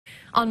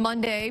On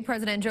Monday,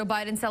 President Joe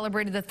Biden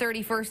celebrated the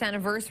 31st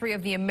anniversary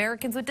of the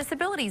Americans with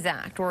Disabilities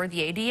Act, or the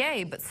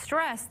ADA, but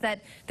stressed that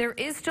there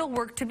is still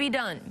work to be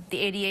done. The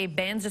ADA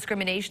bans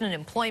discrimination in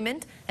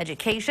employment,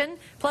 education,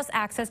 plus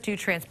access to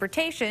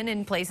transportation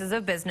in places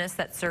of business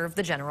that serve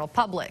the general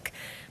public.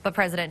 But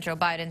President Joe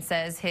Biden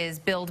says his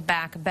Build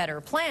Back Better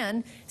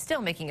plan,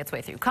 still making its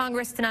way through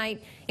Congress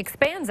tonight,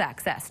 expands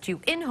access to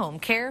in-home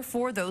care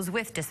for those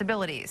with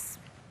disabilities.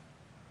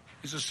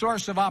 Is a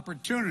source of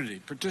opportunity,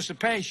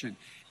 participation,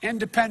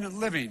 independent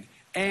living,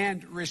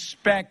 and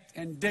respect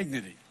and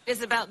dignity.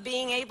 It's about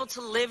being able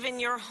to live in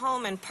your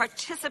home and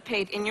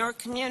participate in your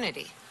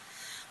community,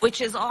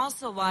 which is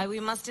also why we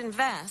must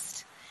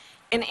invest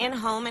in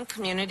in-home and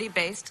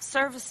community-based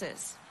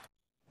services.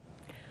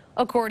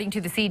 According to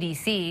the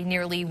CDC,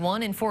 nearly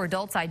 1 in 4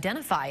 adults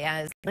identify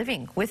as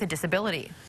living with a disability.